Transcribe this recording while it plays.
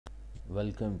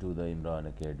Welcome to the Imran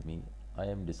Academy. I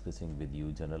am discussing with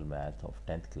you General Math of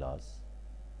 10th class,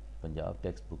 Punjab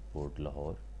textbook Port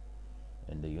Lahore,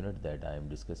 and the unit that I am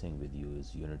discussing with you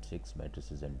is Unit 6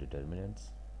 Matrices and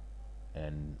Determinants,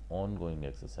 and ongoing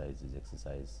exercise is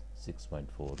exercise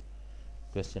 6.4,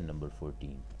 question number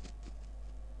 14.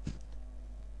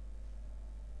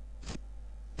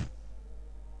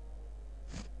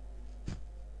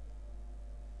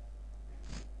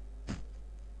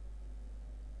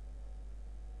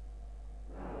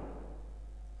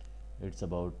 It's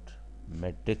about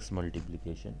matrix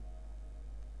multiplication.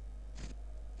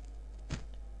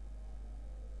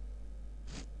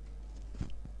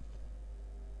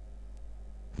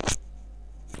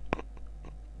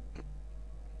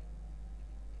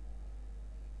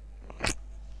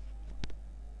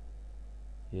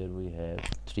 Here we have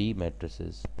three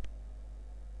matrices.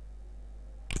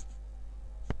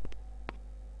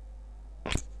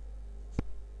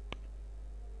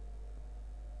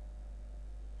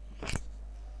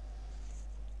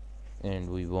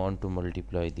 And we want to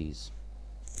multiply these.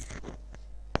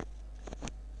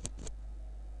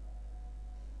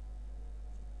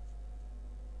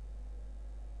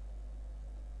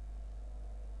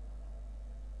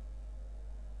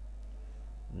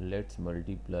 Let's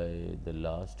multiply the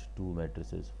last two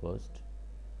matrices first.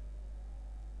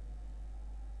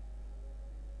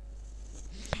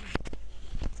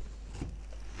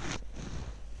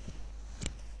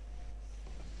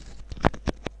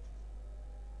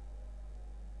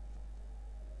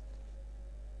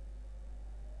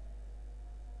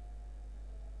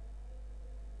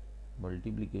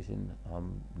 Multiplication हम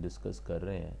discuss कर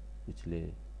रहे हैं पिछले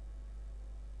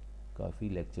काफ़ी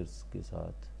lectures के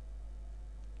साथ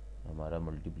हमारा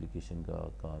multiplication का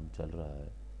काम चल रहा है,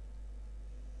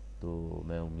 तो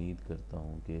मैं उम्मीद करता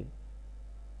हूँ कि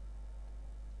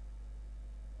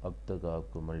अब तक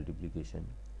आपको मल्टीप्लिकेशन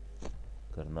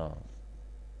करना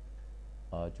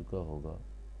आ चुका होगा।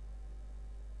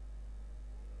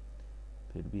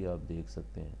 फिर भी आप देख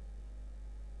सकते हैं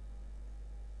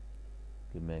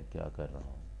कि मैं क्या कर रहा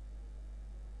हूँ।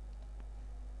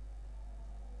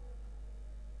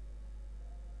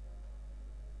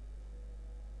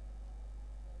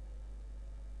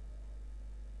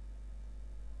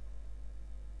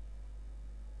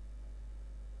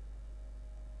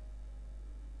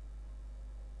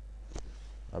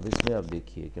 अब इसमें आप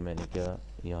देखिए कि मैंने क्या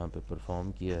यहाँ पे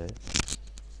परफॉर्म किया है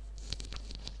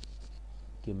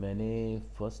कि मैंने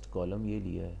फर्स्ट कॉलम ये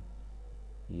लिया है,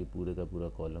 ये पूरे का पूरा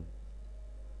कॉलम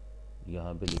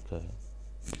यहाँ पे लिखा है,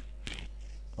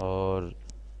 और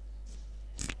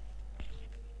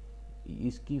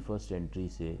इसकी फर्स्ट एंट्री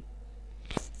से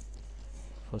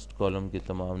फर्स्ट कॉलम के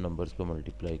तमाम नंबर्स को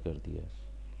मल्टीप्लाई कर दिया है।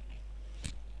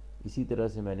 इसी तरह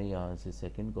से मैंने यहाँ से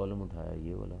सेकंड कॉलम उठाया,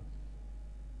 ये वाला,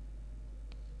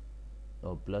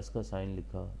 और प्लस का साइन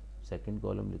लिखा, सेकंड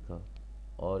कॉलम लिखा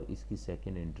और इसकी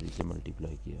सेकंड एंट्री से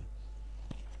मल्टीप्लाई किया।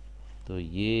 तो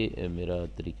ये मेरा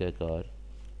तरीक़ाकार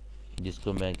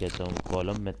जिसको मैं कहता हूँ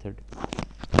कॉलम मेथड।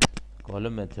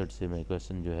 कॉलम मेथड से मैं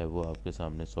क्वेश्चन जो है वो आपके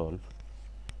सामने सॉल्व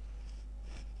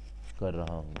कर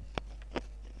रहा हूँ।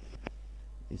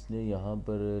 इसने यहाँ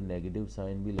पर नेगेटिव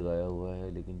साइन भी लगाया हुआ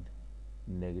है, लेकिन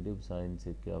नेगेटिव साइन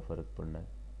से क्या फ़र्क पड़ना है,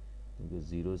 क्योंकि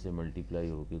ज़ीरो से मल्टीप्लाई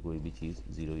होकर कोई भी चीज़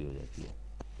ज़ीरो ही हो जाती है।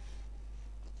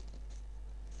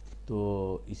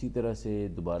 तो इसी तरह से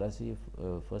दोबारा से ये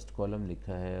फर्स्ट कॉलम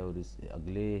लिखा है और इस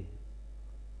अगले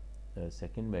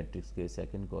सेकंड मैट्रिक्स के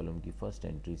सेकंड कॉलम की फ़र्स्ट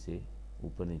एंट्री से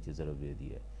ऊपर नीचे ज़रब दे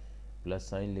दिया है, प्लस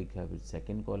साइन लिखा है, फिर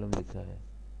सेकंड कॉलम लिखा है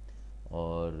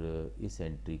और इस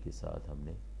एंट्री के साथ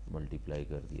हमने मल्टीप्लाई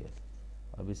कर दिया है।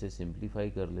 अब इसे सिंप्लीफाई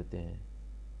कर लेते हैं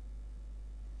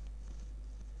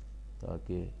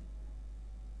ताकि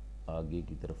आगे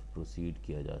की तरफ प्रोसीड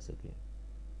किया जा सके।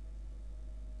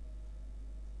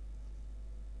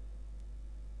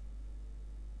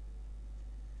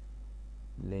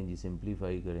 लें जी,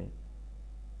 सिंप्लीफाई करें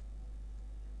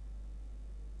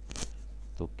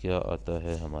तो क्या आता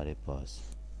है हमारे पास।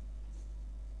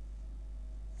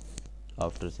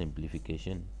 आफ्टर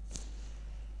सिंप्लीफिकेशन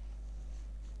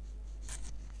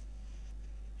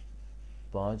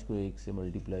 5 को 1 से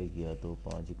मल्टीप्लाई किया तो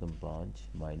 5 एकम 5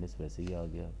 माइनस वैसे ही आ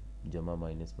गया, जमा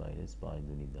माइनस माइनस 5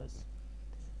 दूनी 10।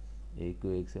 1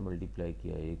 को 1 से मल्टीप्लाई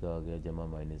किया 1 आ गया, जमा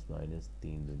माइनस माइनस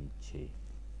 3 दूनी 6।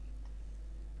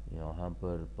 यहाँ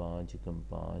पर 5 एकम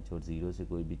 5 और ज़ीरो से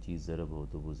कोई भी चीज़ ज़रब हो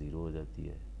तो वो ज़ीरो हो जाती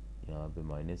है। यहाँ पे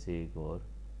 -1 और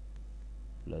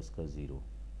प्लस का 0।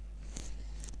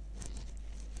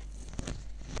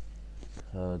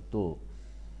 तो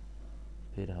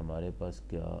फिर हमारे पास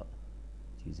क्या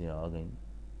चीज़ें आ गई।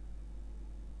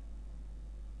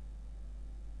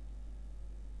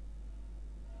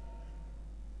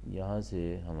 यहाँ से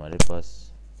हमारे पास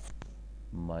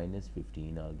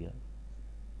 -15 आ गया,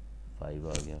 5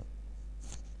 आ गया,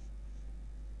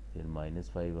 फिर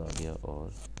 -5 आ गया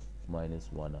और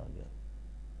 -1 आ गया।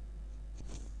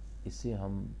 इसे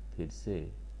हम फिर से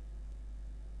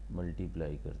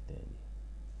मल्टीप्लाई करते हैं जी।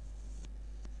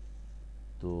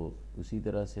 तो उसी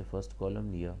तरह से फर्स्ट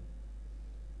कॉलम लिया,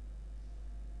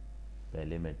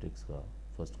 पहले मैट्रिक्स का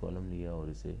फर्स्ट कॉलम लिया और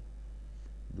इसे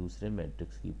दूसरे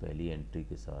मैट्रिक्स की पहली एंट्री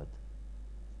के साथ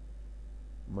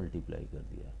मल्टीप्लाई कर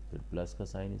दिया, फिर प्लस का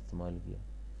साइन इस्तेमाल किया।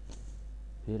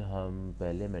 फिर हम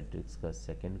पहले मैट्रिक्स का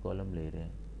सेकंड कॉलम ले रहे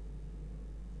हैं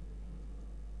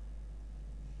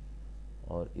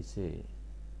और इसे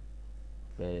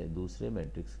दूसरे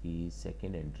मैट्रिक्स की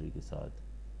सेकंड एंट्री के साथ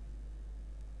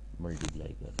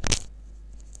मल्टीप्लाई कर रहे हैं।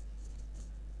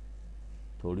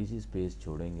 थोड़ी सी स्पेस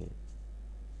छोड़ेंगे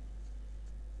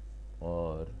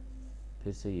और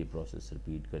फिर से ये प्रोसेस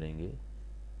रिपीट करेंगे।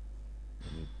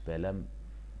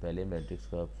 पहले मैट्रिक्स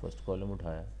का फर्स्ट कॉलम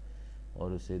उठाया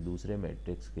और उसे दूसरे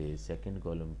मैट्रिक्स के सेकंड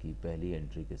कॉलम की पहली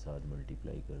एंट्री के साथ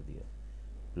मल्टीप्लाई कर दिया,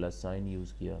 प्लस साइन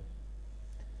यूज़ किया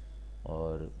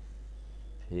और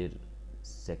फिर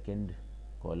सेकंड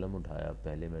कॉलम उठाया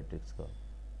पहले मैट्रिक्स का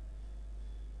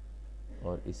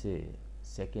और इसे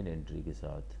सेकंड एंट्री के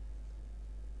साथ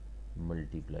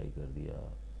मल्टीप्लाई कर दिया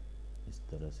इस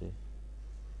तरह से।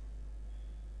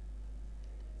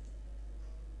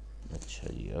 अच्छा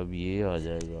जी, अब ये आ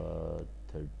जाएगा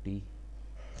 30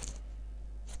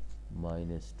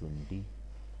 -20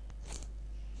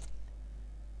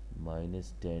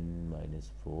 -10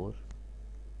 -4।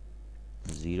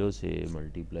 ज़ीरो से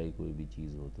मल्टीप्लाई कोई भी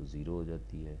चीज़ हो तो ज़ीरो हो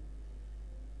जाती है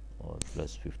और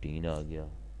 +15 आ गया,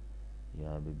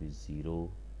 यहाँ पे भी 0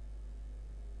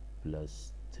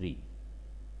 +3।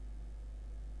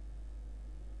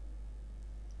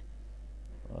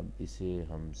 अब इसे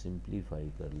हम सिंप्लीफाई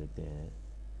कर लेते हैं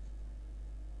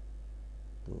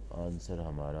तो आंसर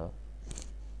हमारा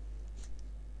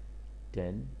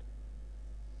 10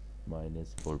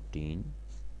 -14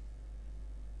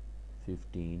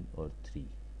 15 और 3।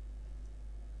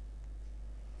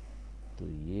 तो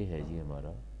ये है जी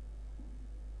हमारा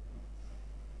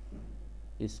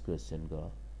इस क्वेश्चन का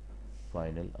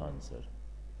फाइनल आंसर।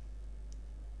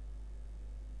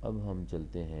 अब हम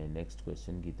चलते हैं नेक्स्ट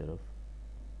क्वेश्चन की तरफ।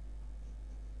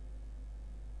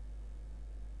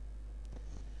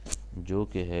 जो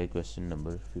कि है क्वेश्चन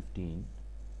नंबर 15।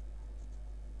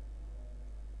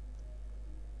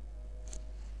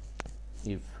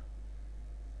 इफ़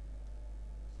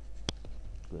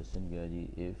क्वेश्चन क्या जी,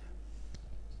 if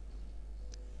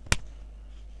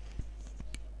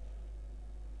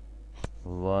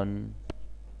one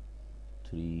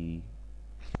 3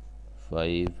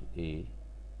 5A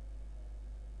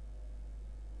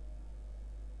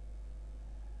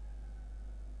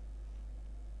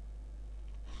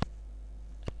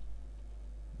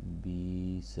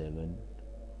B7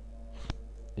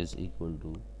 is equal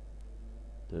to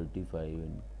 35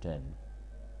 and 10।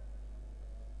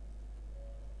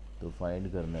 तो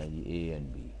फाइंड करना है जी A and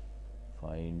B।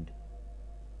 Find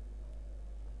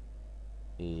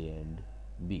A and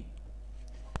B।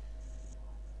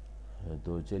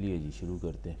 तो चलिए जी शुरू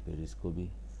करते हैं फिर इसको भी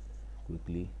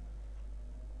क्विकली।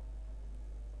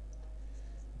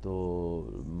 तो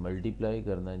मल्टीप्लाई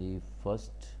करना जी,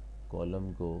 फर्स्ट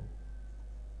कॉलम को,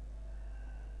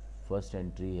 फर्स्ट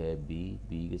एंट्री है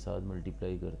बी के साथ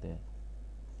मल्टीप्लाई करते हैं,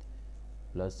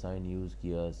 प्लस साइन यूज़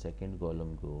किया, सेकंड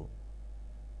कॉलम को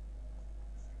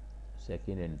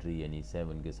सेकंड एंट्री यानी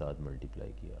 7 के साथ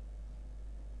मल्टीप्लाई किया।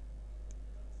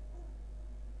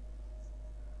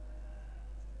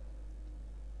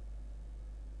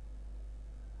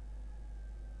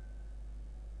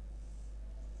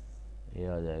 ये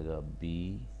आ जाएगा B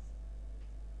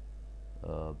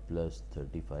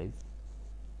 +35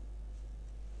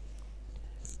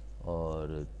 और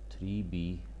 3B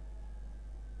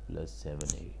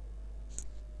 +7A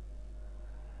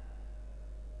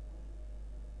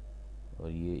और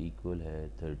ये इक्वल है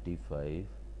 35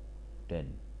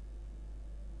 10।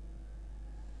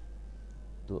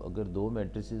 तो अगर दो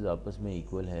मैट्रिसेस आपस में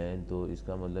इक्वल हैं तो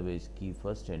इसका मतलब है इसकी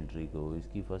फ़र्स्ट एंट्री को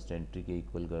इसकी फ़र्स्ट एंट्री के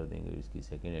इक्वल कर देंगे, इसकी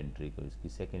सेकंड एंट्री को इसकी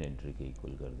सेकंड एंट्री के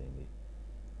इक्वल कर देंगे।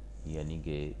 यानी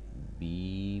कि B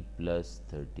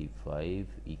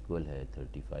 +35 इक्वल है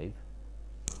 35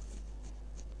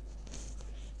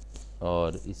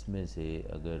 और इसमें से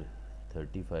अगर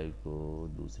 35 को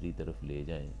दूसरी तरफ ले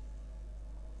जाएं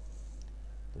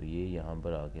तो ये यहाँ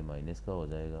पर आके माइनस का हो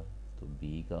जाएगा, तो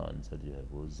B का आंसर जो है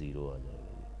वो 0 आ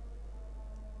जाएगा।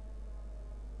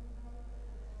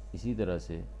 इसी तरह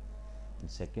से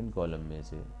सेकंड कॉलम में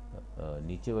से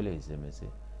नीचे वाले हिस्से में से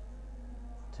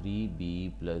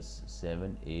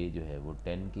 3b+7a जो है वो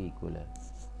 10 के इक्वल है,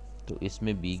 तो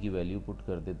इसमें b की वैल्यू पुट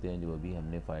कर देते हैं जो अभी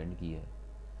हमने फाइंड की है,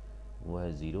 वो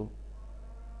है 0।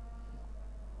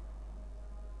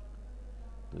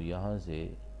 तो यहाँ से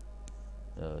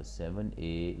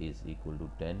 7a इज़ इक्वल टू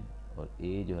 10 और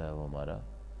a जो है वो हमारा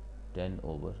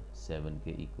 10/7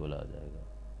 के इक्वल आ जाएगा।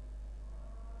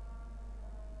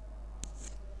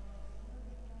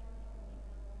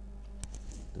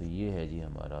 तो ये है जी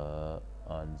हमारा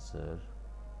आंसर,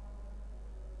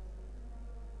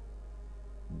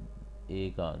 ए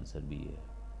का आंसर भी है।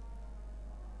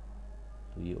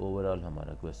 तो ये ओवरऑल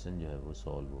हमारा क्वेश्चन जो है वो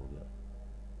सॉल्व हो गया।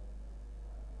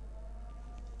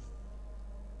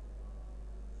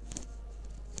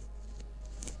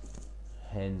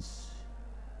 Hence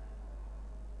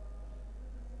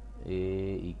a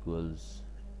equals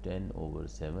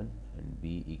 10/7 and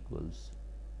b equals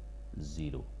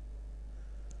 0।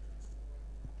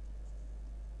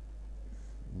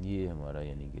 ये हमारा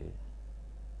यानी कि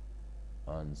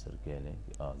आंसर कह लें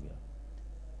कि आ गया।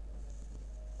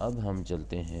 अब हम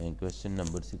चलते हैं क्वेश्चन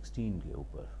नंबर 16 के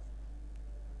ऊपर।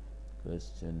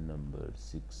 क्वेश्चन नंबर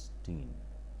 16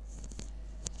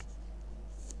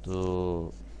 तो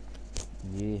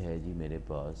ये है जी मेरे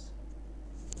पास,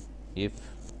 if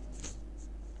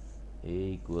a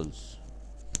equals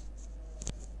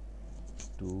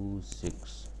 2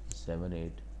 6 7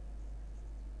 8।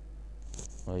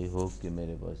 I hope कि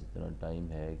मेरे पास इतना टाइम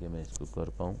है कि मैं इसको कर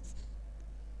पाऊँ।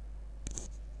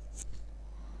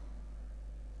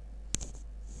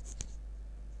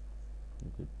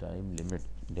 क्योंकि टाइम लिमिट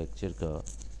लेक्चर का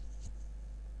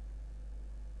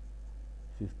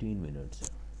 15 मिनट्स है।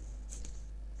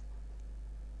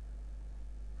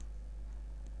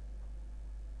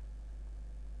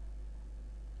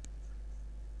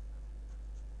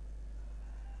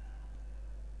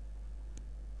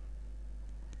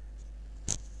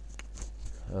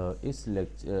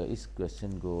 इस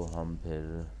क्वेश्चन को हम फिर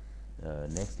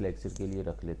नेक्स्ट लेक्चर के लिए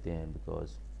रख लेते हैं,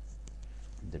 because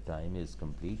the time is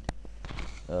complete.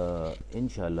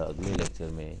 इंशाल्लाह अगले लेक्चर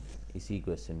में इसी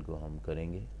क्वेश्चन को हम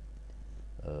करेंगे।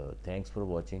 Thanks for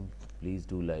watching. Please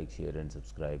do like, share and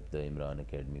subscribe the Imran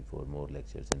Academy for more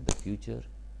lectures in the future.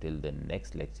 Till the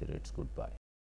next lecture, it's goodbye.